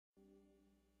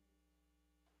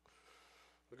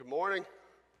Well, good morning.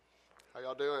 How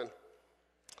y'all doing?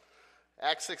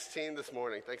 Acts 16 this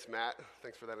morning. Thanks, Matt.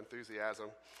 Thanks for that enthusiasm.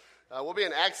 We'll be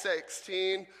in Acts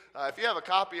 16. If you have a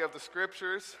copy of the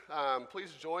scriptures,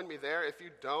 please join me there. If you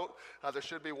don't, there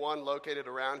should be one located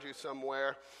around you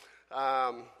somewhere.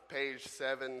 Page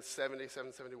 770,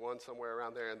 771, somewhere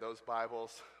around there in those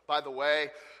Bibles. By the way,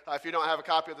 if you don't have a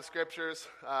copy of the scriptures,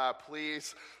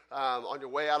 please, on your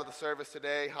way out of the service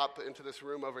today, hop into this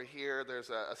room over here. There's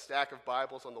a stack of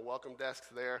Bibles on the welcome desks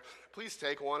there. Please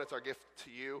take one. It's our gift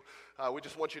to you. We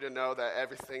just want you to know that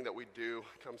everything that we do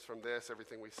comes from this,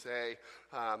 everything we say,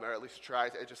 or at least try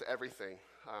to, just everything.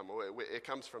 It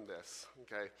comes from this,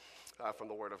 okay, from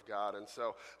the Word of God. And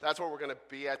so that's where we're going to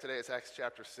be at today. It's Acts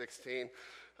chapter 16.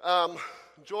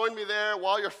 Join me there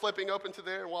while you're flipping open to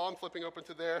there, while I'm flipping open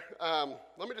to there.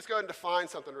 Let me just go ahead and define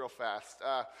something real fast.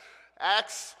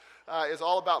 Acts is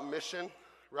all about mission,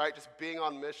 right? Just being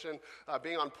on mission,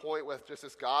 being on point with just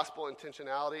this gospel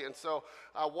intentionality. And so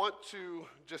I want to,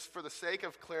 just for the sake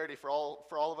of clarity, for all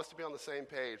of us to be on the same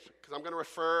page, because I'm going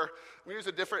to use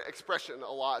a different expression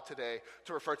a lot today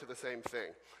to refer to the same thing.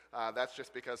 That's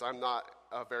just because I'm not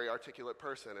a very articulate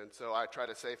person, and so I try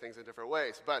to say things in different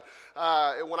ways. But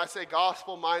when I say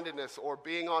gospel-mindedness or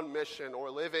being on mission or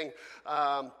living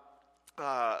on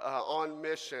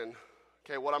mission,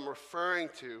 okay, what I'm referring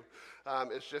to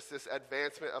is just this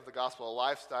advancement of the gospel, a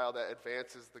lifestyle that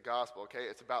advances the gospel, okay?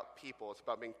 It's about people. It's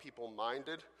about being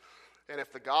people-minded. And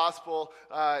if the gospel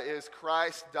is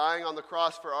Christ dying on the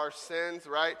cross for our sins,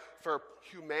 right, for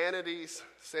humanity's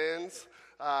sins,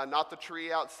 not the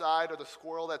tree outside or the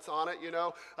squirrel that's on it, you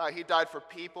know. He died for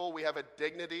people. We have a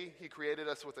dignity. He created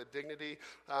us with a dignity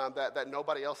that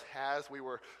nobody else has. We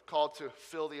were called to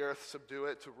fill the earth, subdue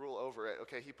it, to rule over it,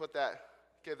 okay? He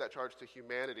gave that charge to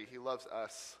humanity. He loves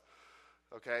us,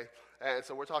 okay? And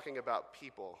so we're talking about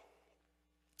people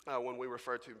when we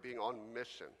refer to being on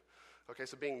mission. Okay,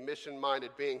 so being mission-minded,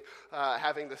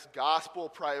 having this gospel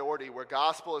priority where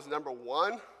gospel is number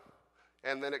one,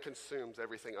 and then it consumes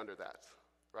everything under that,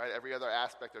 right? Every other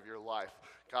aspect of your life.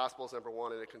 Gospel is number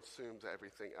one, and it consumes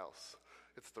everything else.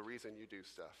 It's the reason you do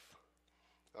stuff.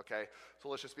 Okay, so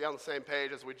let's just be on the same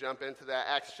page as we jump into that.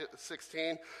 Acts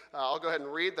 16, I'll go ahead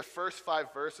and read the first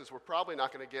 5 verses. We're probably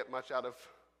not going to get much out of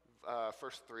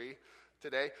first 3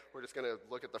 today. We're just going to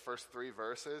look at the first 3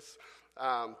 verses.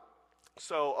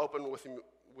 So open with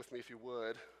me if you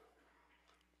would.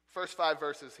 First 5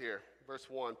 verses here. Verse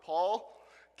 1, Paul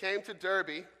came to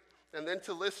Derbe and then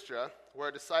to Lystra, where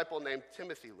a disciple named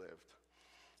Timothy lived,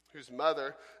 whose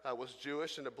mother was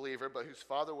Jewish and a believer, but whose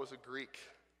father was a Greek.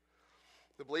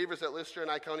 The believers at Lystra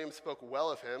and Iconium spoke well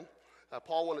of him.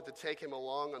 Paul wanted to take him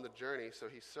along on the journey, so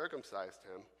he circumcised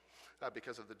him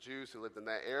because of the Jews who lived in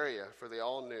that area, for they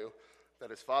all knew that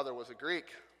his father was a Greek.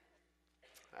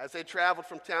 As they traveled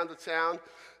from town to town,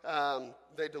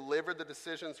 they delivered the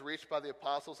decisions reached by the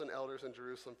apostles and elders in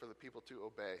Jerusalem for the people to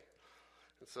obey.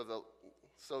 And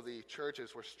so the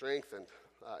churches were strengthened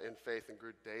in faith and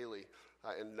grew daily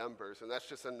in numbers. And that's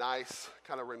just a nice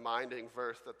kind of reminding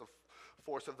verse that the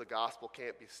force of the gospel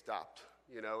can't be stopped.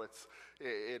 You know,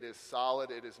 it is solid,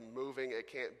 it is moving, it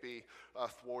can't be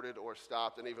thwarted or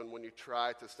stopped. And even when you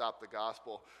try to stop the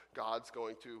gospel, God's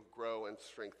going to grow and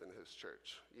strengthen his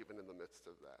church, even in the midst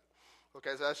of that.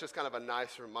 Okay, so that's just kind of a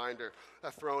nice reminder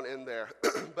thrown in there.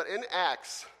 But in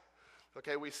Acts,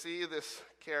 okay, we see this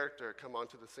character come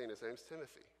onto the scene. His name's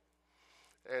Timothy.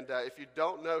 And if you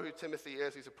don't know who Timothy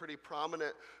is, he's a pretty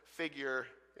prominent figure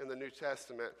in the New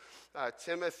Testament.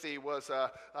 Timothy was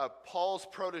Paul's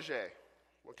protege.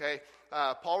 Okay,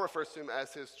 Paul refers to him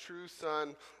as his true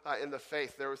son in the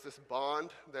faith. There was this bond,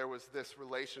 there was this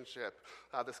relationship,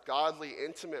 this godly,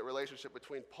 intimate relationship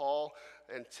between Paul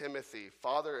and Timothy,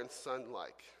 father and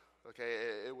son-like. Okay,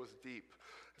 it was deep.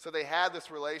 So they had this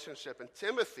relationship, and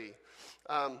Timothy,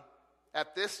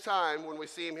 at this time, when we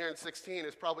see him here in 16,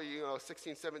 is probably, a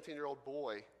 16, 17-year-old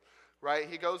boy, right?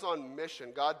 He goes on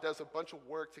mission. God does a bunch of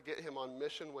work to get him on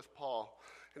mission with Paul,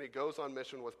 and he goes on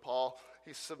mission with Paul.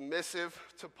 He's submissive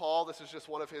to Paul. This is just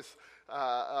one of his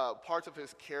parts of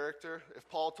his character. If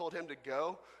Paul told him to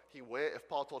go, he went. If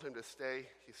Paul told him to stay,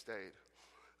 he stayed.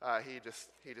 He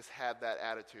just had that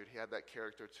attitude. He had that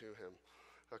character to him.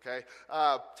 Okay,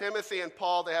 Timothy and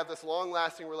Paul, they have this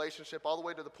long-lasting relationship all the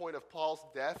way to the point of Paul's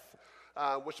death,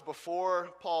 which before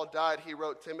Paul died, he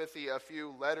wrote Timothy a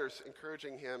few letters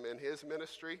encouraging him in his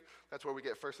ministry. That's where we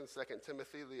get 1st and 2nd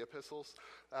Timothy, the epistles,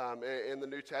 in the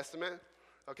New Testament.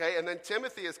 Okay, and then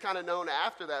Timothy is kind of known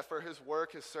after that for his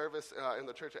work, his service in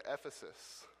the church at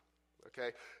Ephesus.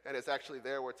 Okay, and it's actually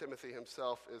there where Timothy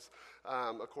himself is,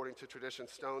 according to tradition,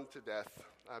 stoned to death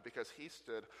because he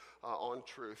stood on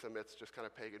truth amidst just kind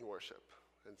of pagan worship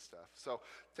and stuff. So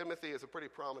Timothy is a pretty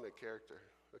prominent character,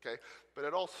 okay? But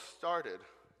it all started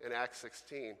in Acts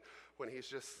 16 when he's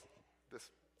just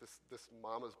this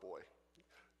mama's boy.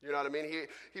 You know what I mean?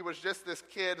 He was just this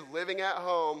kid living at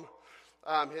home.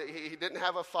 He didn't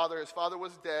have a father. His father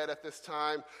was dead at this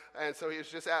time, and so he was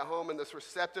just at home in this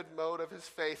receptive mode of his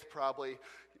faith, probably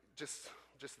just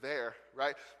there,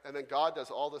 right? And then God does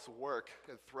all this work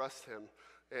and thrusts him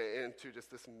into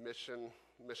just this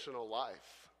missional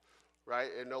life, right?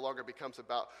 It no longer becomes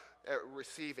about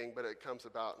receiving, but it comes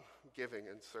about giving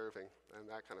and serving and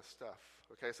that kind of stuff.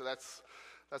 Okay, so that's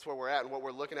where we're at, and what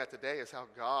we're looking at today is how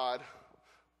God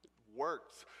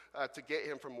worked to get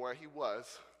him from where he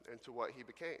was into what he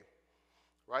became,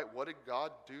 right? What did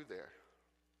God do there?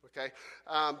 Okay,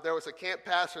 there was a camp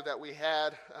pastor that we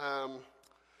had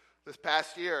this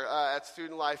past year at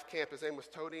Student Life Camp. His name was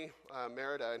Tony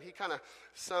Merida, and he kind of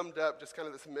summed up just kind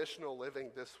of this missional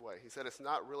living this way. He said it's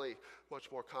not really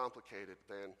much more complicated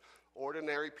than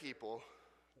ordinary people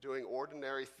doing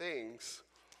ordinary things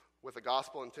with a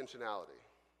gospel intentionality.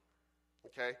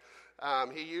 Okay?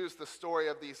 He used the story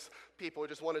of these people who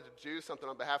just wanted to do something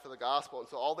on behalf of the gospel, and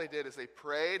so all they did is they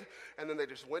prayed, and then they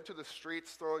just went to the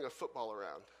streets throwing a football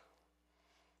around.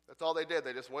 That's all they did.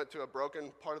 They just went to a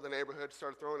broken part of the neighborhood,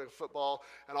 started throwing a football,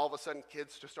 and all of a sudden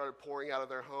kids just started pouring out of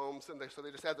their homes, and so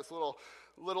they just had this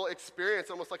little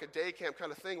experience, almost like a day camp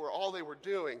kind of thing, where all they were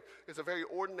doing is a very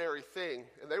ordinary thing,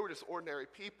 and they were just ordinary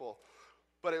people,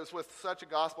 but it was with such a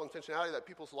gospel intentionality that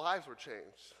people's lives were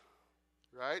changed.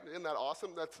 Right? Isn't that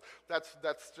awesome? That's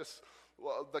just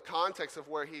the context of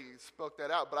where he spoke that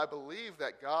out. But I believe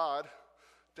that God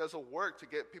does a work to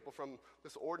get people from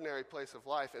this ordinary place of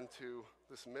life into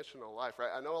this missional life, right?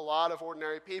 I know a lot of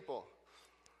ordinary people.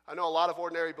 I know a lot of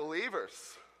ordinary believers,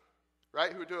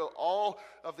 right, who do all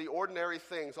of the ordinary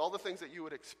things, all the things that you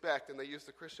would expect, and they use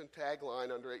the Christian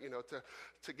tagline under it,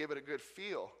 to give it a good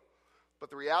feel. But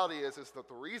the reality is that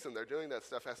the reason they're doing that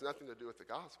stuff has nothing to do with the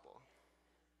gospel.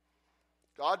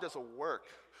 God does a work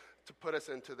to put us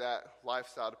into that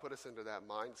lifestyle, to put us into that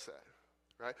mindset,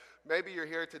 right? Maybe you're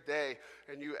here today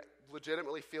and you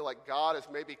legitimately feel like God is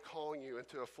maybe calling you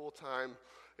into a full-time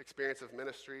experience of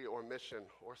ministry or mission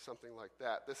or something like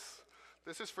that.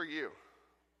 This is for you.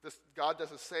 God does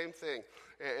the same thing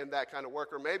in that kind of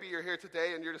work. Or maybe you're here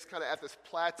today and you're just kind of at this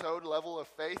plateaued level of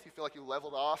faith. You feel like you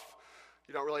leveled off.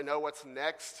 You don't really know what's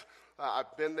next.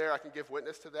 I've been there. I can give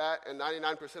witness to that. And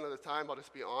 99% of the time, I'll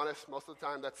just be honest, most of the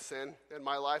time that's sin in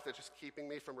my life that's just keeping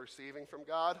me from receiving from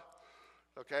God.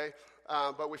 Okay?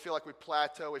 But we feel like we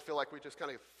plateau. We feel like we just kind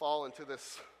of fall into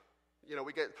this,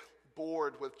 we get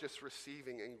bored with just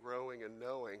receiving and growing and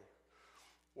knowing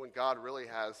when God really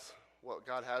has, what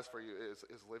God has for you is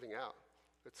living out.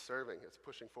 It's serving. It's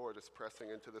pushing forward. It's pressing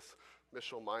into this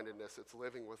missional mindedness. It's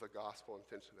living with a gospel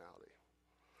intentionality.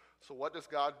 So what does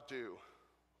God do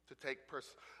to take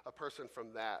a person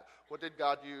from that? What did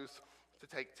God use to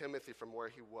take Timothy from where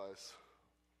he was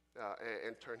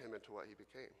and turn him into what he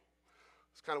became?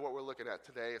 It's kind of what we're looking at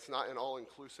today. It's not an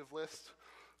all-inclusive list,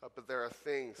 but there are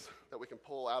things that we can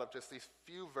pull out of just these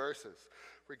few verses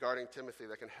regarding Timothy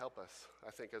that can help us,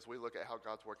 I think, as we look at how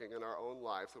God's working in our own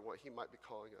lives and what he might be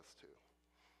calling us to.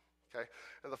 Okay?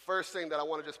 And the first thing that I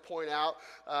want to just point out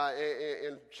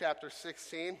in chapter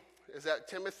 16 is that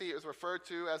Timothy is referred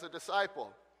to as a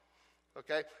disciple.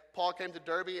 Okay? Paul came to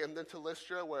Derbe and then to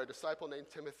Lystra, where a disciple named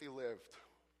Timothy lived.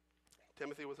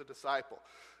 Timothy was a disciple.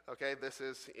 Okay,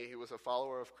 he was a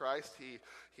follower of Christ. He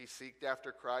seeked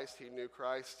after Christ. He knew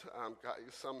Christ.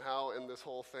 Somehow in this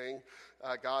whole thing,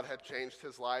 God had changed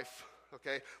his life.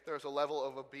 Okay, there was a level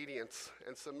of obedience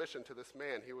and submission to this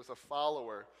man. He was a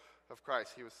follower of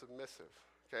Christ. He was submissive.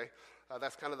 Okay,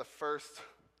 that's kind of the first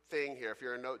thing here. If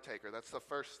you're a note taker, that's the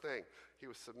first thing. He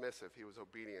was submissive. He was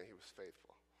obedient. He was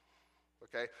faithful.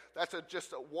 Okay, that's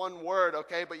just one word,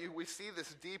 okay, but we see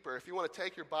this deeper. If you want to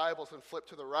take your Bibles and flip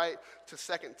to the right to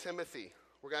 2 Timothy,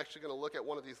 we're actually going to look at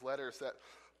one of these letters that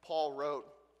Paul wrote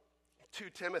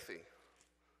to Timothy.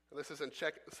 And this is in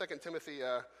 2 Timothy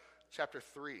chapter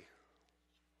 3.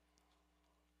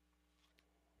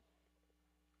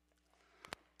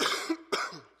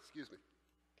 Excuse me.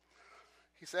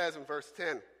 He says in verse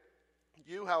 10,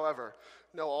 "You, however,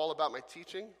 know all about my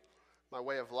teaching, my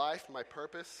way of life, my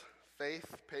purpose,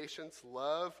 faith, patience,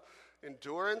 love,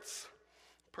 endurance,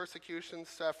 persecutions,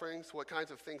 sufferings, what kinds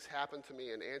of things happened to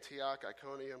me in Antioch,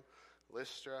 Iconium,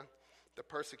 Lystra, the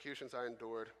persecutions I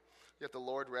endured. Yet the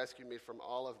Lord rescued me from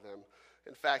all of them.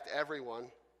 In fact, everyone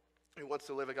who wants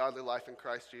to live a godly life in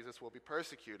Christ Jesus will be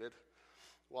persecuted,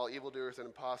 while evildoers and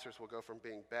impostors will go from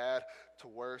being bad to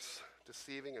worse,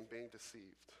 deceiving and being deceived.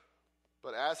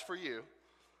 But as for you,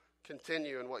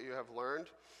 continue in what you have learned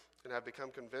and have become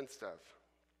convinced of,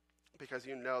 because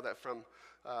you know those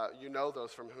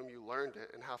from whom you learned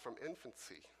it, and how from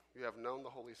infancy you have known the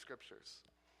Holy Scriptures,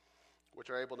 which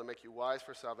are able to make you wise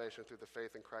for salvation through the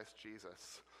faith in Christ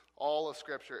Jesus. All of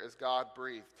Scripture is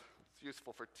God-breathed. It's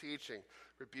useful for teaching,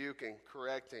 rebuking,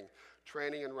 correcting,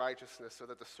 training in righteousness, so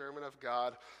that the servant of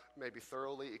God may be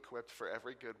thoroughly equipped for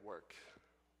every good work.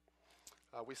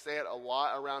 We say it a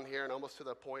lot around here, and almost to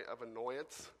the point of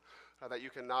annoyance, that you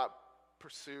cannot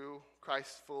pursue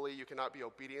Christ fully, you cannot be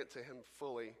obedient to him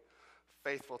fully,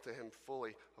 faithful to him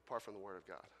fully, apart from the Word of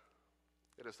God.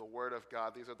 It is the Word of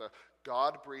God. These are the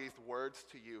God-breathed words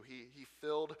to you. He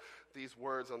filled these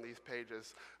words on these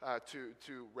pages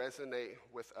to resonate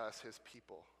with us, his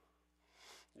people.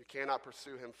 You cannot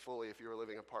pursue him fully if you are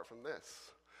living apart from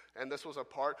this. And this was a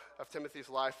part of Timothy's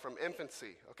life from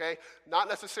infancy, okay? Not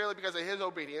necessarily because of his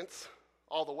obedience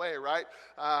all the way, right?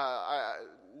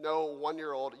 No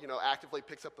 1-year-old, actively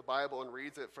picks up the Bible and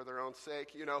reads it for their own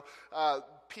sake.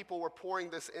 People were pouring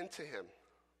this into him.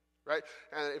 Right?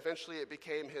 And eventually it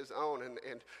became his own, and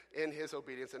in his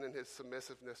obedience and in his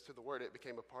submissiveness to the Word, it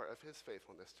became a part of his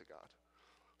faithfulness to God.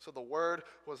 So the Word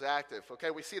was active.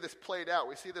 Okay, we see this played out.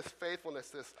 We see this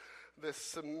faithfulness, this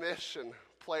submission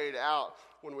played out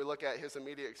when we look at his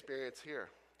immediate experience here.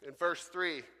 In verse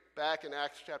 3, back in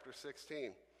Acts chapter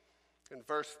 16, in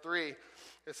verse 3,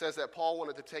 it says that Paul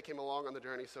wanted to take him along on the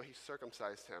journey, so he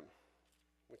circumcised him.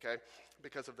 Okay,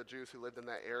 because of the Jews who lived in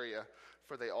that area,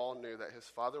 for they all knew that his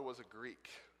father was a Greek.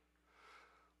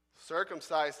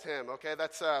 Circumcised him. Okay,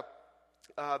 that's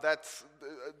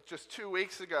just 2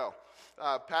 weeks ago.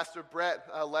 Pastor Brett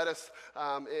led us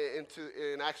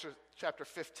in Acts chapter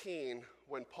 15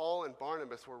 when Paul and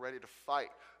Barnabas were ready to fight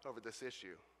over this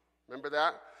issue. Remember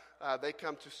that? They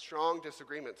come to strong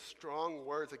disagreement, strong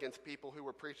words against people who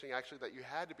were preaching actually that you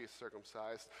had to be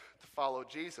circumcised to follow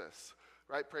Jesus.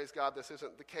 Right? Praise God, this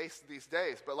isn't the case these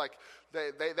days. But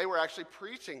they were actually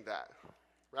preaching that.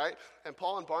 Right? And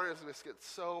Paul and Barnabas get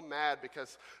so mad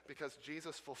because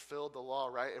Jesus fulfilled the law,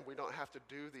 right? And we don't have to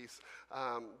do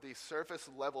these surface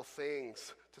level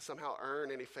things to somehow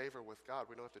earn any favor with God.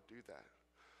 We don't have to do that.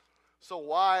 So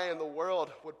why in the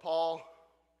world would Paul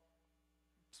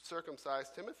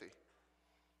circumcise Timothy?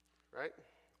 Right?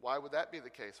 Why would that be the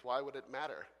case? Why would it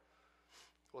matter?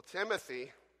 Well,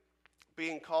 Timothy,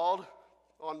 being called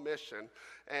on mission,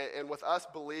 and with us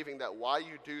believing that why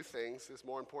you do things is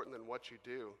more important than what you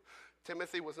do,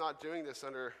 Timothy was not doing this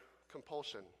under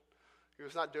compulsion. He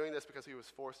was not doing this because he was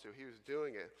forced to. He was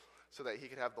doing it so that he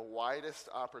could have the widest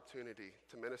opportunity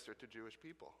to minister to Jewish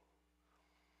people.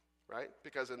 Right?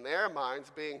 Because in their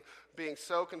minds, being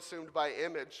so consumed by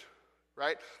image,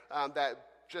 right, that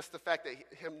just the fact that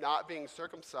him not being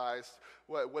circumcised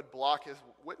would block his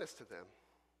witness to them.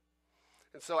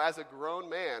 And so as a grown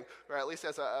man, or at least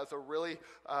as a really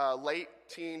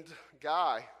late-teened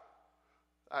guy,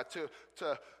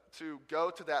 to go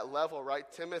to that level, right,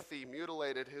 Timothy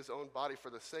mutilated his own body for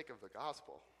the sake of the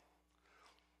gospel.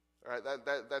 All right,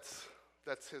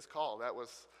 that's his call. That was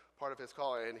part of his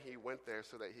call, and he went there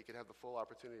so that he could have the full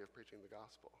opportunity of preaching the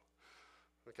gospel.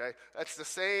 Okay, that's the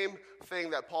same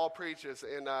thing that Paul preaches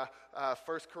in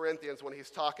 1 Corinthians when he's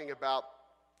talking about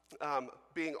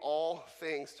being all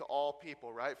things to all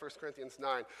people, right? 1 Corinthians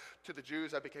 9, to the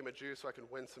Jews I became a Jew so I can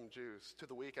win some Jews. To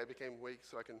the weak I became weak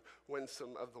so I can win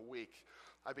some of the weak.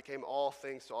 I became all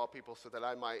things to all people so that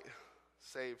I might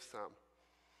save some,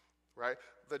 right?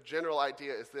 The general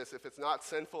idea is this: if it's not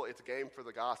sinful, it's game for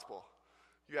the gospel.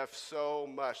 You have so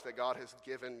much that God has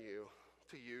given you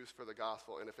to use for the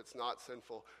gospel, and if it's not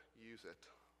sinful, use it.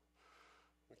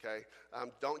 Okay?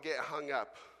 Don't get hung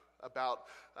up about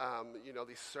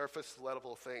these surface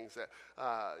level things that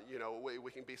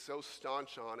we can be so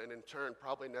staunch on, and in turn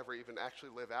probably never even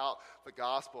actually live out the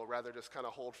gospel, rather just kind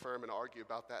of hold firm and argue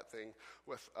about that thing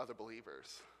with other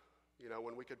believers,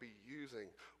 when we could be using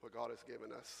what God has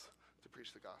given us to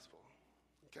preach the gospel.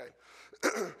 Okay,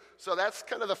 so that's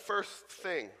kind of the first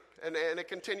thing. And it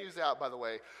continues out, by the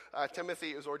way.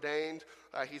 Timothy is ordained.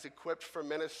 He's equipped for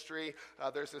ministry.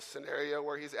 There's this scenario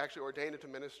where he's actually ordained into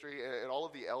ministry, and all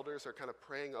of the elders are kind of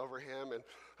praying over him.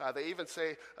 And they even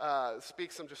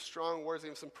speak some just strong words,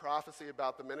 even some prophecy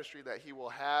about the ministry that he will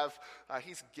have.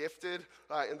 He's gifted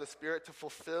in the Spirit to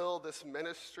fulfill this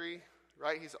ministry,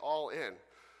 right? He's all in.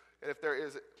 And if there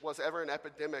was ever an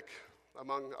epidemic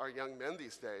among our young men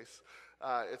these days,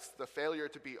 it's the failure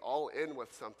to be all in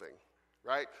with something,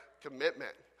 right?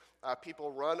 Commitment.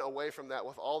 People run away from that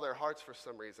with all their hearts for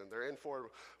some reason. They're in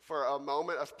for a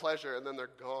moment of pleasure, and then they're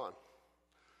gone.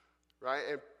 Right?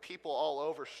 And people all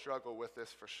over struggle with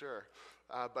this for sure.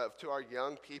 But to our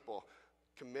young people,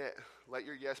 commit. Let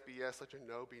your yes be yes, let your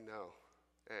no be no.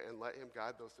 And let him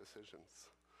guide those decisions.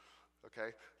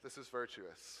 Okay? This is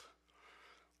virtuous.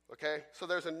 Okay? So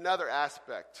there's another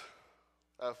aspect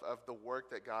of the work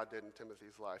that God did in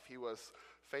Timothy's life. He was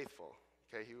faithful.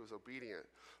 Okay? He was obedient.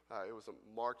 It was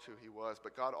marked who he was.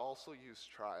 But God also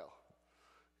used trial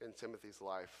in Timothy's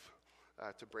life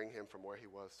to bring him from where he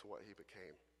was to what he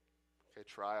became. Okay,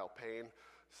 trial, pain,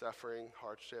 suffering,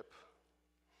 hardship.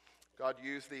 God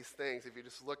used these things. If you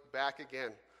just look back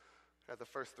again at the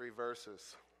first 3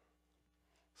 verses,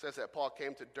 it says that Paul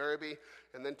came to Derbe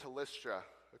and then to Lystra.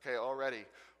 Okay, already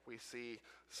we see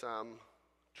some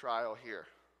trial here.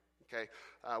 Okay,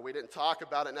 we didn't talk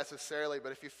about it necessarily,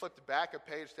 but if you flipped back a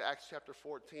page to Acts chapter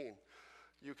 14,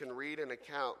 you can read an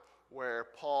account where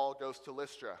Paul goes to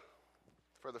Lystra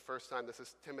for the first time. This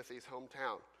is Timothy's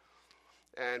hometown.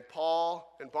 And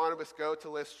Paul and Barnabas go to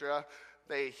Lystra.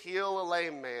 They heal a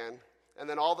lame man. And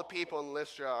then all the people in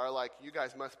Lystra are like, you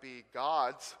guys must be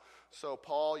gods. So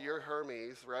Paul, you're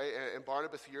Hermes, right? And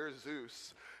Barnabas, you're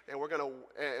Zeus. And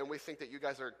we think that you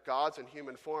guys are gods in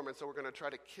human form. And so we're going to try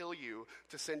to kill you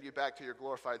to send you back to your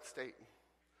glorified state.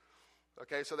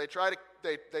 Okay, so they try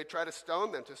to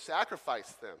stone them, to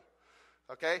sacrifice them.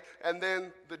 Okay, and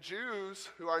then the Jews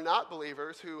who are not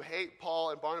believers, who hate Paul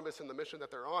and Barnabas and the mission that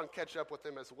they're on, catch up with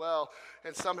them as well,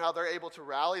 and somehow they're able to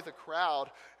rally the crowd,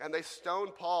 and they stone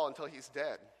Paul until he's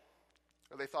dead.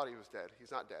 Or they thought he was dead.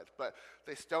 He's not dead, but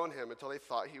they stone him until they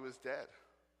thought he was dead.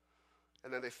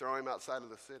 And then they throw him outside of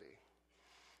the city.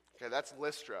 Okay, that's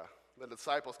Lystra. The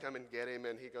disciples come and get him,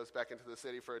 and he goes back into the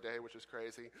city for a day, which is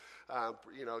crazy.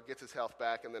 Gets his health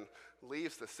back, and then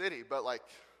leaves the city. But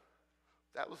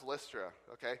that was Lystra,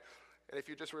 okay? And if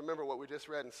you just remember what we just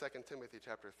read in 2 Timothy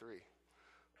chapter 3,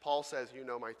 Paul says, you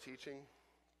know my teaching,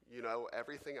 you know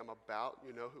everything I'm about,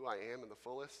 you know who I am in the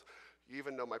fullest, you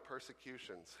even know my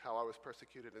persecutions, how I was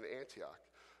persecuted in Antioch,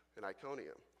 in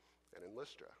Iconium, and in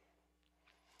Lystra.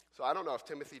 So I don't know if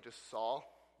Timothy just saw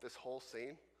this whole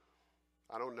scene.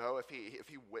 I don't know if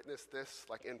he witnessed this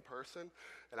in person,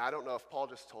 and I don't know if Paul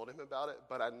just told him about it,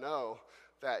 but I know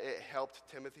that it helped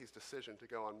Timothy's decision to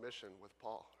go on mission with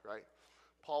Paul, right?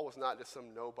 Paul was not just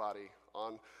some nobody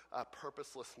on a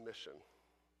purposeless mission.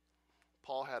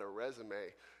 Paul had a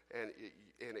resume, and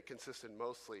it consisted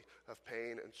mostly of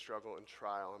pain and struggle and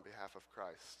trial on behalf of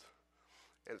Christ.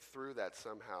 And through that,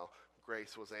 somehow,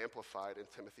 grace was amplified, and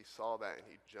Timothy saw that, and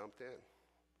he jumped in.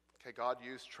 Okay, God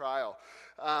used trial.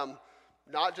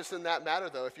 Not just in that matter,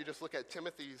 though. If you just look at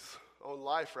Timothy's own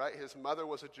life, right? His mother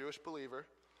was a Jewish believer.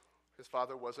 His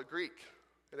father was a Greek.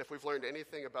 And if we've learned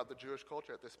anything about the Jewish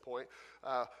culture at this point,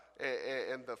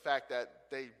 and the fact that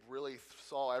they really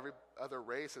saw every other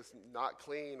race as not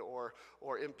clean or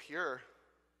impure,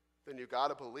 then you got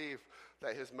to believe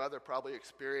that his mother probably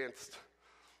experienced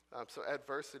some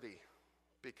adversity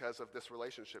because of this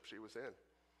relationship she was in,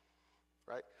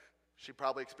 right? She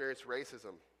probably experienced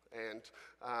racism and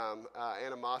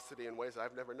animosity in ways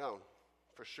I've never known,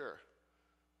 for sure.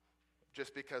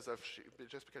 Just because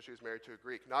she was married to a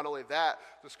Greek. Not only that,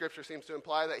 the scripture seems to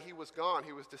imply that he was gone,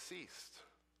 he was deceased.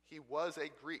 He was a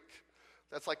Greek.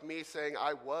 That's like me saying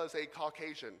I was a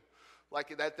Caucasian.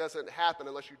 That doesn't happen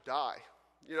unless you die.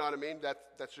 You know what I mean?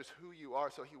 That's just who you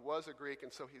are. So he was a Greek,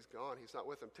 and so he's gone. He's not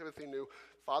with them. Timothy knew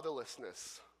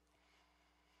fatherlessness.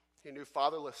 He knew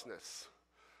fatherlessness.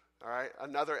 All right?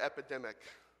 Another epidemic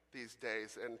these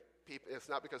days. And it's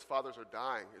not because fathers are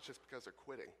dying. It's just because they're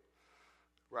quitting.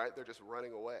 Right? They're just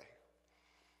running away.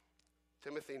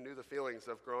 Timothy knew the feelings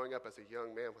of growing up as a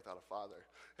young man without a father.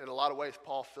 In a lot of ways,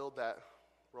 Paul filled that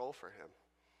role for him.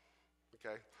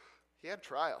 Okay? He had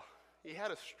trial. He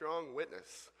had a strong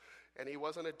witness. And he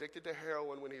wasn't addicted to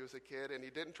heroin when he was a kid, and he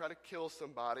didn't try to kill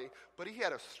somebody, but he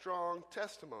had a strong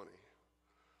testimony.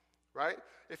 Right?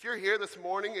 If you're here this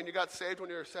morning and you got saved when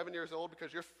you were 7 years old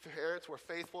because your parents were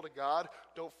faithful to God,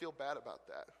 don't feel bad about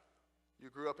that. You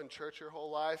grew up in church your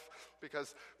whole life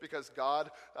because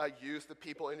God used the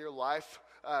people in your life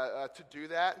to do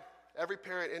that. Every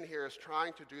parent in here is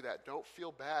trying to do that. Don't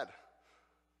feel bad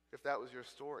if that was your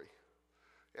story.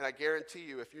 And I guarantee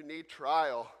you, if you need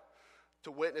trial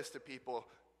to witness to people,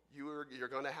 you're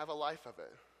going to have a life of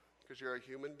it because you're a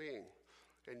human being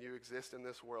and you exist in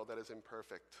this world that is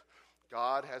imperfect.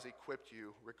 God has equipped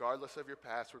you, regardless of your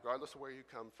past, regardless of where you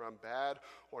come from, bad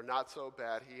or not so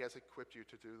bad, he has equipped you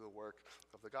to do the work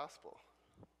of the gospel.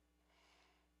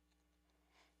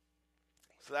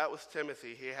 So that was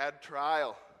Timothy. He had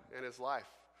trial in his life.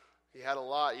 He had a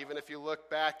lot. Even if you look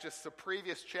back just the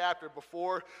previous chapter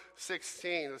before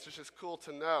 16, this is just cool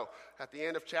to know. At the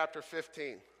end of chapter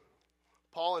 15,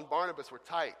 Paul and Barnabas were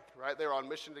tight, right? They were on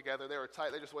mission together. They were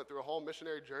tight. They just went through a whole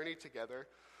missionary journey together,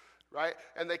 right?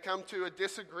 And they come to a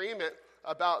disagreement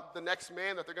about the next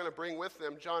man that they're going to bring with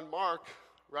them, John Mark,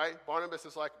 right? Barnabas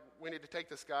is like, we need to take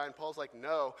this guy. And Paul's like,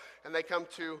 no. And they come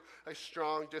to a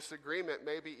strong disagreement,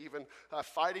 maybe even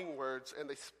fighting words, and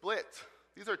they split.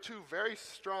 These are two very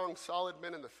strong, solid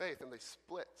men in the faith, and they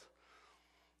split.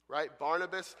 Right?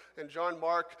 Barnabas and John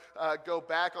Mark go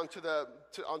back onto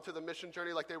the mission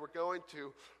journey like they were going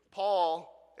to. Paul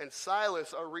and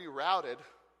Silas are rerouted,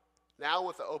 now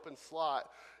with the open slot,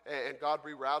 and God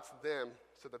reroutes them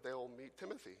so that they will meet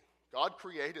Timothy. God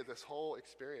created this whole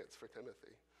experience for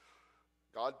Timothy.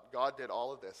 God did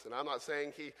all of this. And I'm not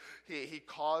saying he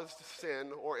caused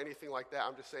sin or anything like that.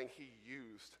 I'm just saying he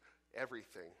used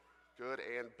everything, good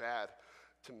and bad,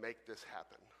 to make this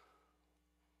happen.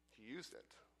 He used it.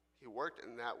 He worked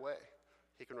in that way.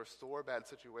 He can restore bad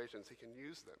situations. He can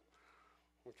use them.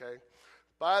 Okay?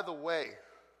 By the way,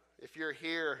 if you're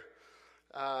here,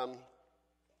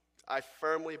 I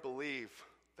firmly believe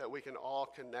that we can all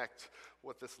connect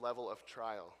with this level of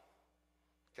trial.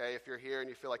 Okay? If you're here and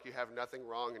you feel like you have nothing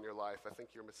wrong in your life, I think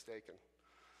you're mistaken.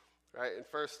 Right? In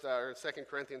 2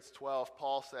 Corinthians 12,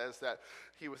 Paul says that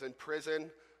he was in prison,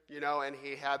 and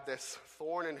he had this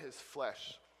thorn in his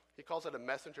flesh. He calls it a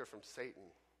messenger from Satan.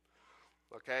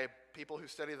 Okay, people who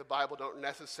study the Bible don't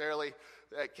necessarily,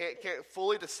 can't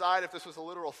fully decide if this was a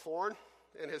literal thorn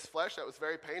in his flesh that was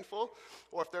very painful,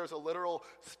 or if there was a literal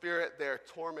spirit there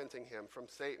tormenting him from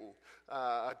Satan,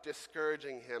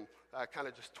 discouraging him, kind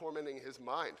of just tormenting his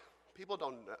mind. People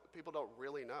don't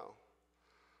really know.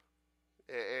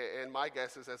 And my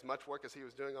guess is as much work as he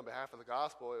was doing on behalf of the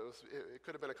gospel, it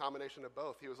could have been a combination of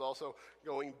both. He was also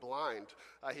going blind.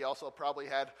 He also probably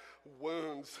had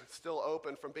wounds still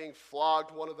open from being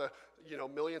flogged one of the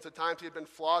millions of times he had been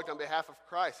flogged on behalf of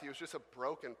Christ. He was just a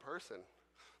broken person.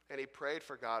 And he prayed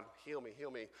for God, heal me,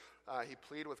 heal me. He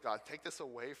pleaded with God, take this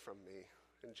away from me.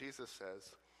 And Jesus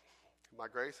says, my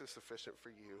grace is sufficient for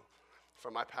you, for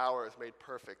my power is made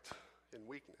perfect in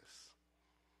weakness.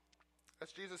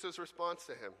 That's Jesus' response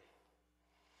to him.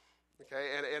 Okay,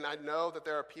 and I know that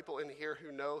there are people in here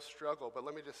who know struggle, but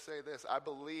let me just say this. I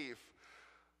believe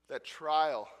that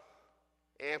trial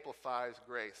amplifies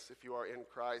grace. If you are in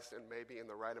Christ and maybe in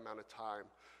the right amount of time,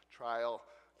 trial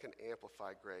can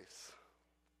amplify grace.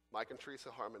 Mike and Teresa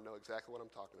Harmon know exactly what I'm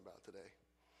talking about today.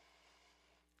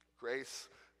 Grace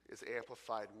is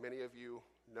amplified. Many of you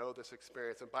know this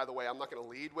experience. And by the way, I'm not going to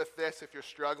lead with this if you're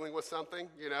struggling with something,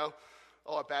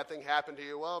 Oh, a bad thing happened to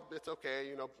you. Well, it's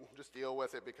okay, just deal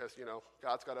with it because,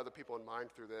 God's got other people in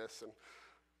mind through this. And,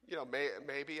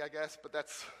 maybe, I guess, but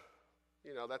that's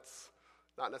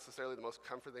not necessarily the most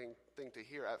comforting thing to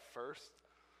hear at first.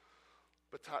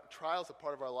 But trial's a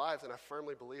part of our lives, and I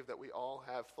firmly believe that we all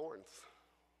have thorns.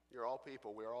 You're all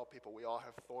people. We are all people. We all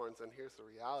have thorns. And here's the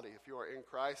reality. If you are in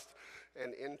Christ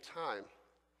and in time,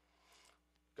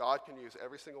 God can use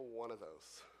every single one of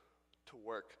those to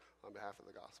work on behalf of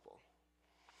the gospel.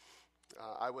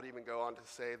 I would even go on to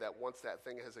say that once that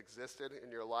thing has existed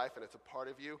in your life and it's a part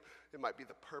of you, it might be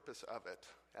the purpose of it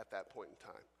at that point in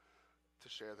time to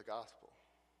share the gospel.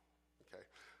 Okay?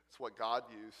 It's what God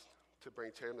used to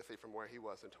bring Timothy from where he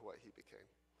was into what he became.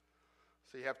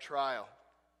 So you have trial.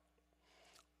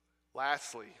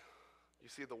 Lastly, you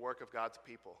see the work of God's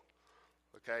people.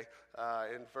 Okay?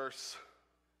 In verse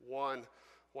 1,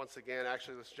 once again,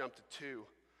 actually let's jump to 2.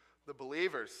 The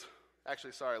believers, let's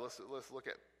look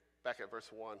back at verse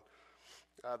 1.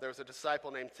 There was a disciple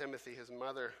named Timothy. His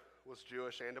mother was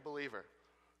Jewish and a believer.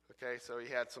 Okay, so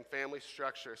he had some family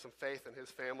structure, some faith in his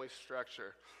family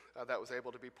structure that was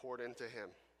able to be poured into him.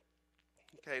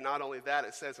 Okay, not only that,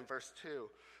 it says in verse 2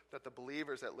 that the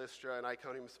believers at Lystra and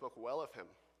Iconium spoke well of him.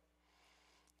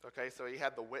 Okay, so he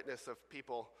had the witness of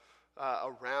people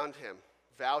around him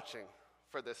vouching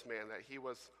for this man, that he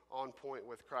was on point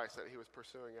with Christ, that he was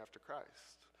pursuing after Christ.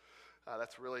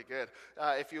 That's really good.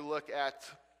 If you look at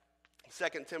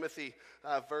 2 Timothy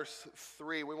verse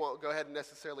 3, we won't go ahead and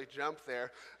necessarily jump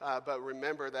there, but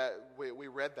remember that we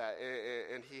read that,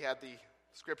 and he had the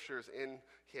scriptures in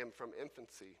him from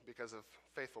infancy because of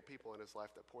faithful people in his life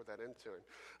that poured that into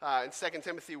him. In 2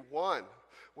 Timothy 1,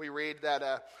 we read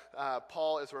that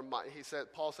Paul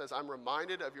says, I'm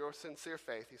reminded of your sincere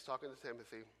faith, he's talking to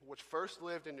Timothy, which first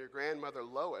lived in your grandmother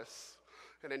Lois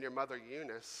and in your mother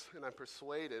Eunice, and I'm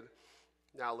persuaded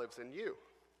now lives in you.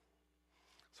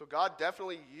 So God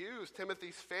definitely used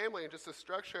Timothy's family and just the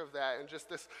structure of that and just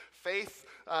this faith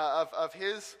of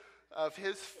his of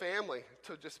his family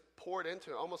to just pour it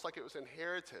into it, almost like it was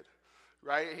inherited,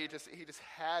 right? He just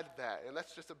had that, and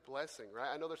that's just a blessing, right?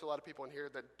 I know there's a lot of people in here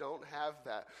that don't have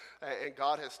that, and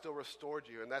God has still restored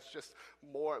you, and that's just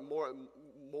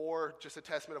more just a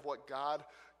testament of what God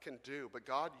can do. But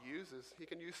God he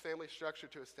can use family structure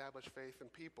to establish faith in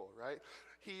people, right?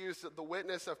 He used the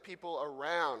witness of people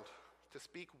around to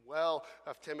speak well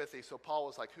of Timothy. So Paul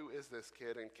was like, who is this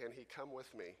kid, and can he come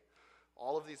with me?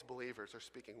 All of these believers are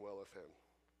speaking well of him,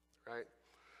 right?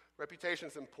 Reputation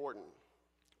is important.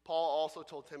 Paul also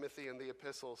told Timothy in the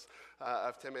epistles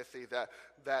of Timothy that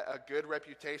a good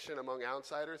reputation among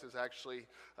outsiders is actually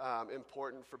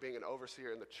important for being an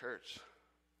overseer in the church.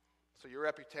 So your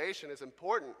reputation is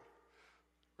important,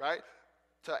 right?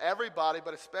 To everybody,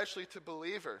 but especially to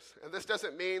believers. And this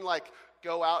doesn't mean like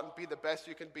go out and be the best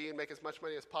you can be and make as much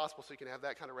money as possible so you can have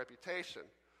that kind of reputation.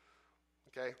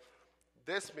 Okay?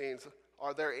 This means,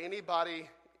 is there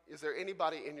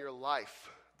anybody in your life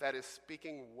that is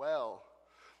speaking well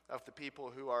of the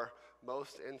people who are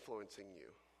most influencing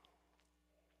you?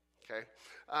 Okay?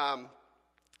 I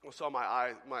saw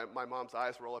my mom's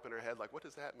eyes roll up in her head like, what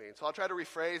does that mean? So I'll try to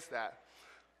rephrase that.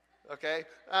 Okay?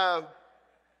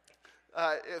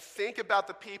 Think about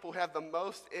the people who have the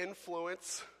most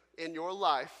influence in your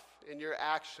life, in your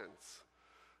actions.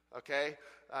 Okay?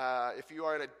 If you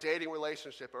are in a dating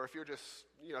relationship, or if you're just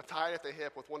tied at the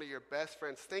hip with one of your best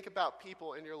friends, think about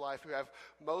people in your life who have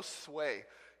most sway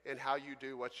in how you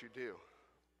do what you do.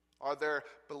 Are there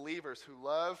believers who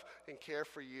love and care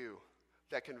for you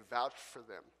that can vouch for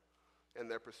them in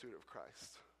their pursuit of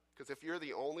Christ? Because if you're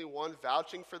the only one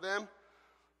vouching for them,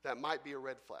 that might be a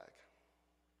red flag.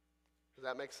 Does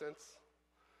that make sense?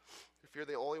 If you're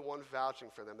the only one vouching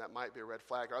for them, that might be a red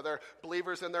flag. Are there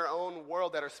believers in their own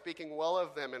world that are speaking well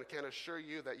of them and can assure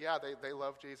you that, yeah, they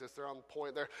love Jesus, they're on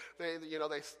point,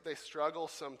 they struggle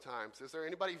sometimes? Is there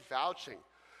anybody vouching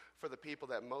for the people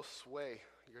that most sway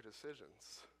your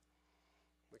decisions?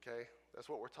 Okay? That's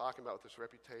what we're talking about with this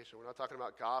reputation. We're not talking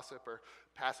about gossip or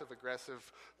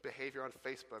passive-aggressive behavior on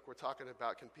Facebook. We're talking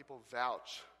about, can people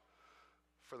vouch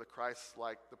for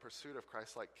the pursuit of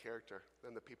Christ-like character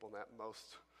than the people that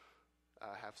most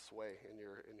have sway in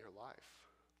your life?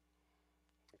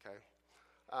 Okay?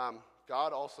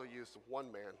 God also used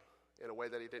one man in a way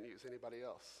that he didn't use anybody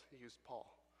else. He used Paul.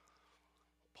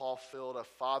 Paul filled a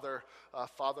father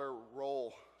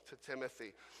role to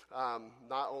Timothy,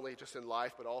 not only just in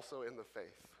life, but also in the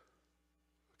faith.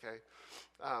 Okay?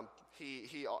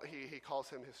 He calls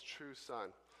him his true son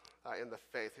in the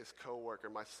faith, his co-worker,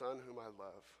 my son whom I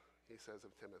love, he says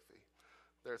of Timothy.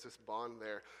 There's this bond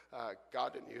there.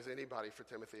 God didn't use anybody for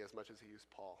Timothy as much as he used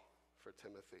Paul for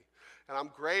Timothy. And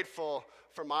I'm grateful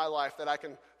for my life that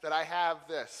I have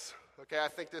this. Okay, I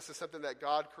think this is something that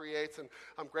God creates, and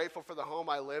I'm grateful for the home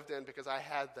I lived in because I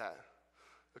had that.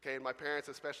 Okay, and my parents,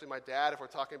 especially my dad, if we're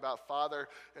talking about father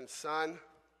and son,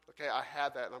 okay, I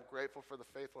had that, and I'm grateful for the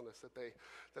faithfulness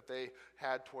that they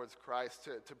had towards Christ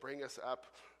to bring us up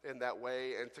in that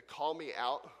way and to call me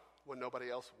out when nobody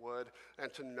else would,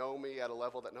 and to know me at a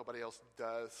level that nobody else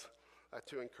does,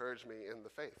 to encourage me in the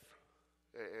faith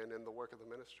and in the work of the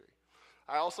ministry.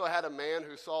 I also had a man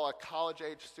who saw a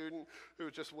college-age student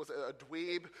who just was a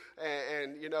dweeb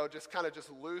and just kind of just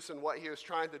loose in what he was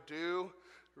trying to do,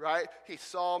 right? He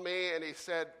saw me and he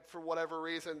said, for whatever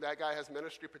reason, that guy has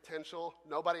ministry potential.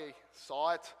 Nobody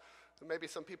saw it. Maybe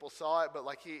some people saw it, but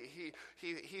like he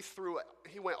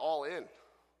went all in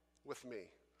with me.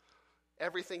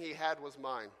 Everything he had was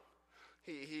mine.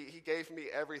 He gave me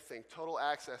everything, total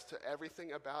access to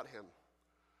everything about him.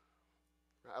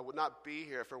 I would not be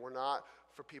here if it were not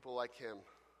for people like him,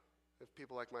 if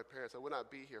people like my parents. I would not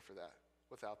be here for that,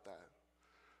 without that.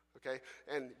 Okay?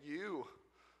 And you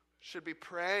should be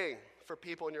praying for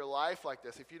people in your life like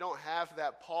this. If you don't have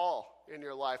that Paul in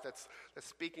your life that's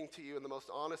speaking to you in the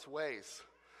most honest ways,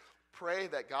 pray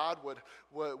that God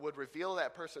would reveal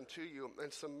that person to you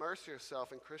and submerge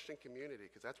yourself in Christian community,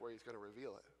 because that's where he's going to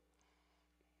reveal it.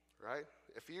 Right?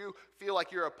 If you feel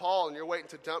like you're a Paul and you're waiting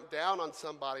to dump down on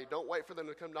somebody, don't wait for them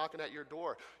to come knocking at your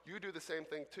door. You do the same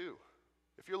thing too.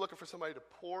 If you're looking for somebody to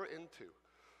pour into,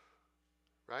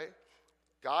 right?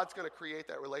 God's going to create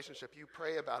that relationship. You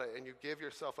pray about it and you give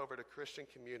yourself over to Christian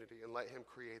community and let him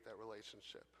create that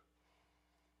relationship.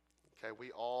 Okay,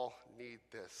 we all need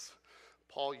this.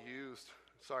 God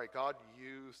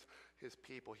used his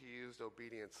people. He used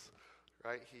obedience,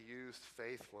 right? He used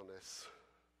faithfulness.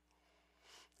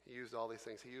 He used all these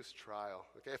things. He used trial.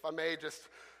 Okay, if I may just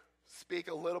speak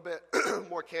a little bit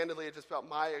more candidly just about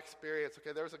my experience.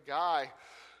 Okay, there was a guy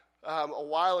a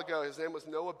while ago. His name was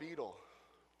Noah Beadle.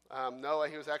 Noah,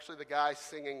 he was actually the guy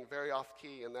singing very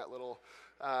off-key in that little,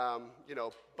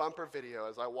 bumper video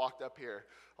as I walked up here,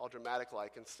 all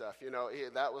dramatic-like and stuff.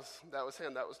 That was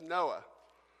him. That was Noah.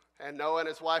 And Noah and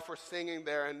his wife were singing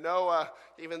there. And Noah,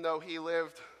 even though he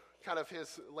lived kind of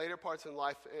his later parts in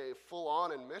life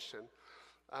full-on in mission,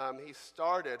 he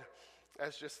started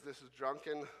as just this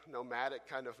drunken, nomadic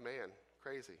kind of man.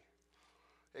 Crazy.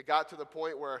 It got to the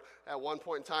point where at one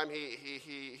point in time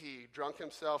he drunk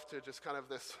himself to just kind of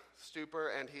this stupor,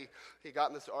 and he got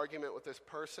in this argument with this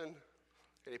person,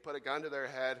 and he put a gun to their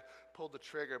head, pulled the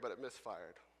trigger, but it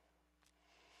misfired.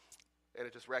 And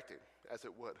it just wrecked him, as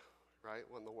it would, right,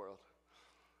 in the world.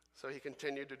 So he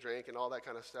continued to drink and all that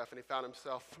kind of stuff, and he found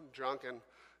himself drunken,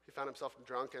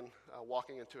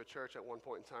 walking into a church at one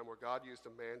point in time where God used a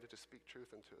man to just speak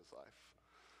truth into his life.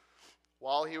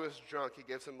 While he was drunk, he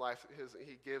gives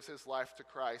his life to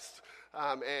Christ,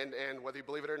 and whether you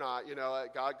believe it or not,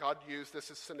 God used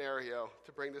this as a scenario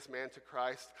to bring this man to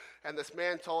Christ. And this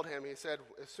man told him, he said,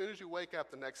 as soon as you wake up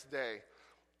the next day,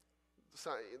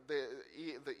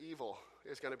 the evil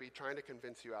is going to be trying to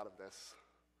convince you out of this.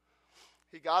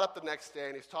 He got up the next day,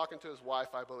 and he's talking to his wife,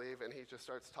 I believe, and he just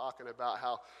starts talking about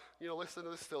how, listen to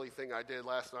this silly thing I did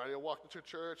last night. I walked into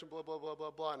church and blah, blah, blah,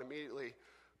 blah, blah, and immediately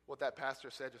what that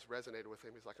pastor said just resonated with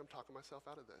him. He's like, I'm talking myself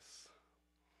out of this.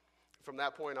 From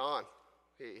that point on,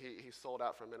 he sold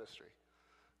out from ministry.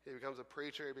 He becomes a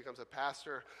preacher. He becomes a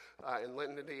pastor in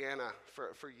Linton, Indiana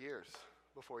for years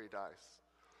before he dies.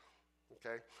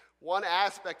 Okay? One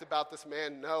aspect about this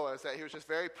man, Noah, is that he was just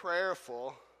very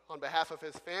prayerful on behalf of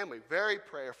his family. Very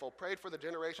prayerful. Prayed for the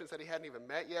generations that he hadn't even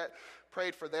met yet.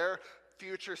 Prayed for their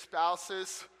future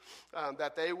spouses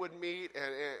that they would meet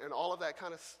and all of that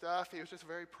kind of stuff. He was just a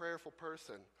very prayerful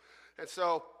person. And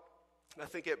so I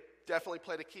think it definitely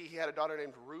played a key. He had a daughter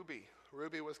named Ruby.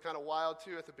 Ruby was kind of wild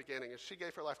too at the beginning, and she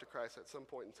gave her life to Christ at some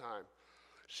point in time.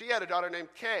 She had a daughter named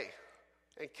Kay.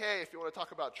 And Kay, if you want to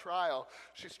talk about trial,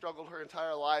 she struggled her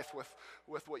entire life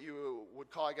with what you would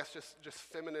call, I guess, just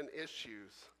feminine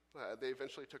issues. They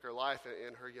eventually took her life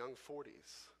in her young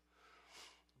 40s.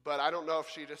 But I don't know if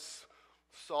she just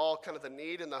saw kind of the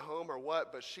need in the home or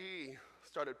what, but she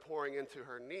started pouring into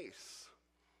her niece.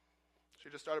 She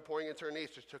just started pouring into her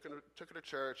niece. She took her to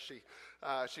church.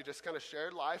 She just kind of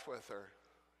shared life with her,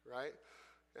 right?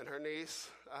 And her niece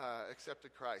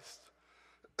accepted Christ.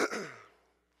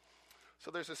 So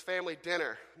there's this family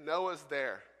dinner. Noah's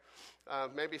there.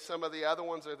 Maybe some of the other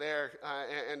ones are there.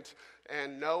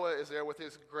 And Noah is there with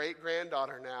his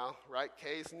great-granddaughter now, right?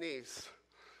 Kay's niece.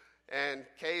 And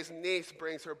Kay's niece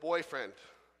brings her boyfriend,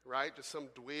 right? Just some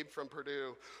dweeb from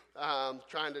Purdue,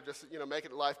 trying to just, make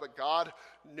it in life. But God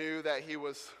knew that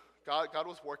God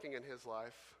was working in his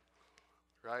life,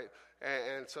 right?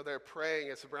 And so they're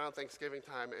praying. It's around Thanksgiving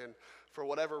time. And for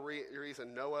whatever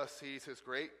reason, Noah sees his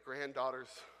great-granddaughter's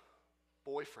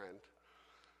boyfriend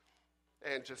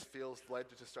and just feels led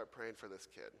to just start praying for this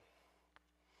kid.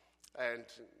 And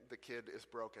the kid is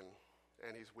broken,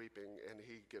 and he's weeping, and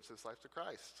he gives his life to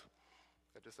Christ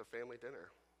at just a family dinner,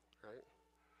 right?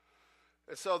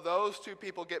 And so those two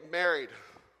people get married,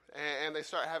 and they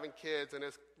start having kids, and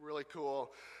it's really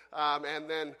cool. And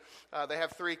then they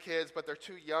have 3 kids, but their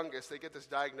 2 youngest, they get this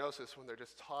diagnosis when they're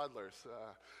just toddlers.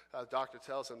 The doctor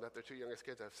tells them that their 2 youngest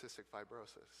kids have cystic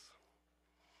fibrosis,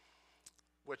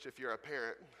 which, if you're a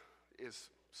parent, is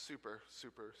super,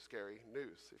 super scary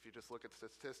news. If you just look at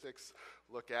statistics,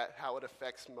 look at how it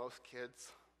affects most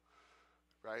kids,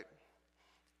 right?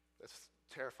 It's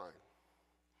terrifying.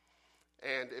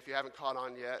 And if you haven't caught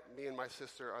on yet, me and my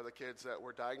sister are the kids that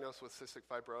were diagnosed with cystic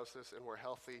fibrosis, and we're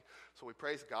healthy. So we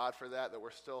praise God for that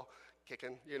we're still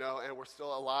kicking, and we're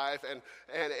still alive,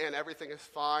 and everything is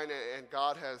fine, and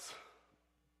God has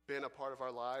been a part of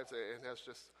our lives and has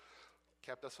just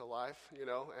kept us alive, and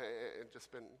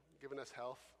just been giving us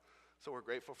health. So we're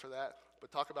grateful for that.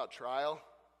 But talk about trial,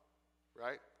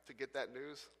 right? To get that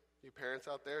news, you parents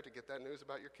out there, to get that news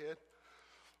about your kid.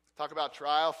 Talk about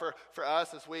trial for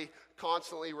us as we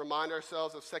constantly remind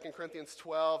ourselves of 2 Corinthians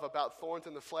 12 about thorns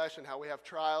in the flesh and how we have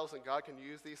trials, and God can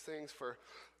use these things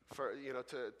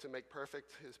to make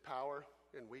perfect his power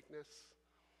in weakness,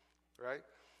 right?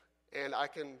 And I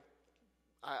can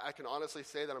honestly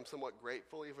say that I'm somewhat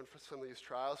grateful even for some of these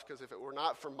trials, because if it were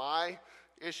not for my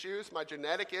issues, my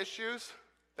genetic issues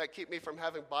that keep me from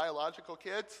having biological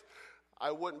kids,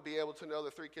 I wouldn't be able to know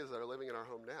the 3 kids that are living in our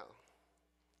home now,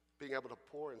 being able to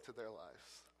pour into their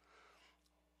lives.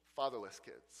 Fatherless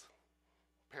kids,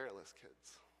 parentless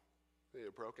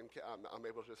kids, broken kids, I'm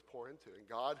able to just pour into. And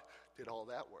God did all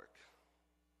that work.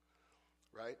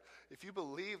 Right? If you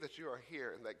believe that you are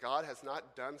here and that God has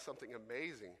not done something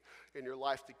amazing in your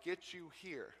life to get you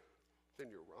here, then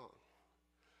you're wrong.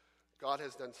 God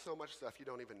has done so much stuff you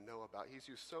don't even know about. He's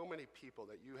used so many people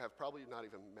that you have probably not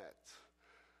even met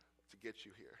to get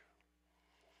you here.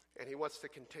 And he wants to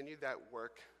continue that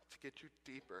work to get you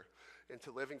deeper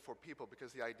into living for people,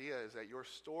 because the idea is that your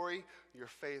story, your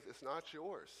faith is not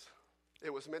yours.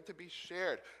 It was meant to be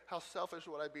shared. How selfish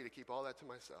would I be to keep all that to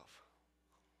myself?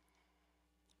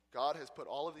 God has put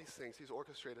all of these things, he's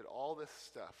orchestrated all this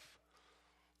stuff,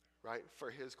 right, for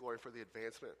his glory, for the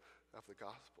advancement of the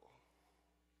gospel.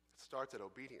 It starts at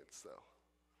obedience, though.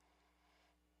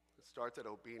 It starts at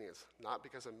obedience, not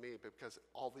because of me, but because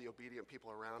all the obedient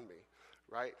people around me,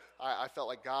 right? I felt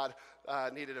like God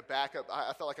needed a backup.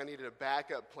 I felt like I needed a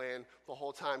backup plan the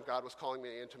whole time God was calling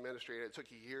me into ministry, and it took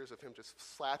years of him just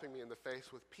slapping me in the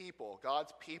face with people,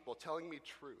 God's people, telling me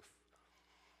truth,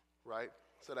 right?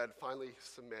 So that I'd finally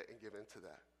submit and give into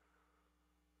that.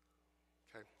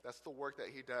 Okay, that's the work that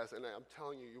he does, and I'm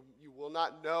telling you, you will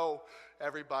not know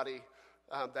everybody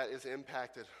that is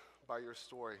impacted by your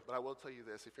story. But I will tell you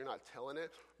this, if you're not telling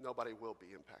it, nobody will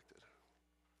be impacted.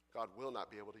 God will not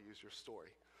be able to use your story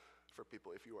for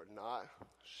people if you are not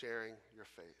sharing your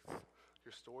faith.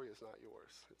 Your story is not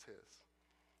yours, it's his.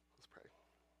 Let's pray.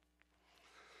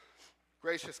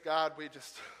 Gracious God, we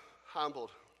just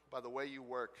humbled by the way you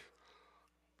work,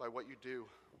 by what you do,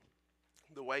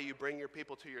 the way you bring your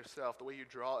people to yourself, the way you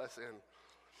draw us in.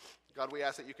 God, we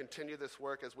ask that you continue this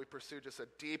work as we pursue just a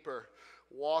deeper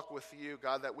walk with you,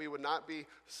 God, that we would not be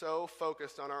so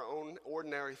focused on our own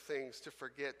ordinary things to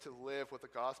forget to live with a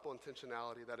gospel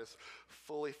intentionality that is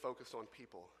fully focused on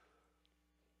people.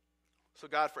 So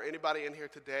God, for anybody in here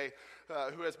today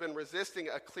who has been resisting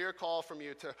a clear call from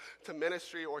you to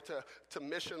ministry or to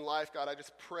mission life, God, I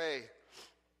just pray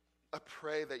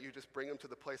that you just bring them to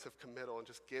the place of committal and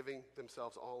just giving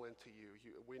themselves all into you.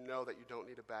 We know that you don't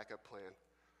need a backup plan.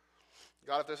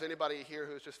 God, if there's anybody here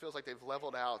who just feels like they've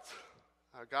leveled out,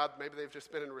 God, maybe they've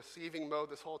just been in receiving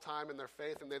mode this whole time in their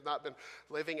faith and they've not been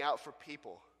living out for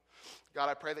people. God,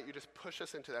 I pray that you just push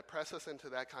us into that, press us into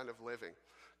that kind of living.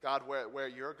 God, where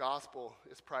your gospel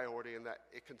is priority and that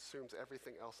it consumes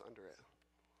everything else under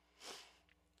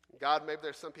it. God, maybe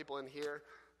there's some people in here,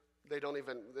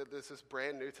 this is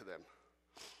brand new to them.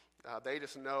 They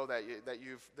just know that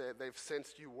they've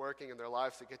sensed you working in their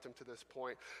lives to get them to this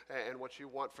point, and what you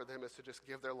want for them is to just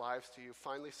give their lives to you,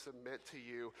 finally submit to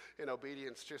you in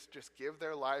obedience, just give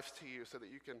their lives to you so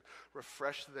that you can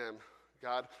refresh them,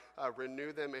 God,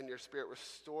 renew them in your spirit,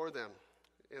 restore them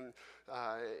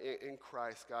in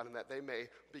Christ, God, and that they may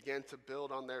begin to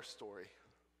build on their story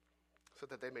so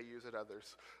that they may use it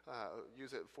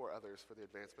for others for the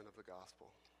advancement of the gospel.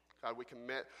 God, we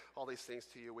commit all these things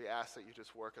to you. We ask that you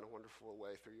just work in a wonderful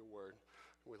way through your word.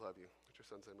 We love you. In your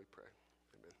son's name we pray.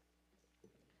 Amen.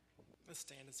 Let's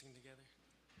stand and sing together.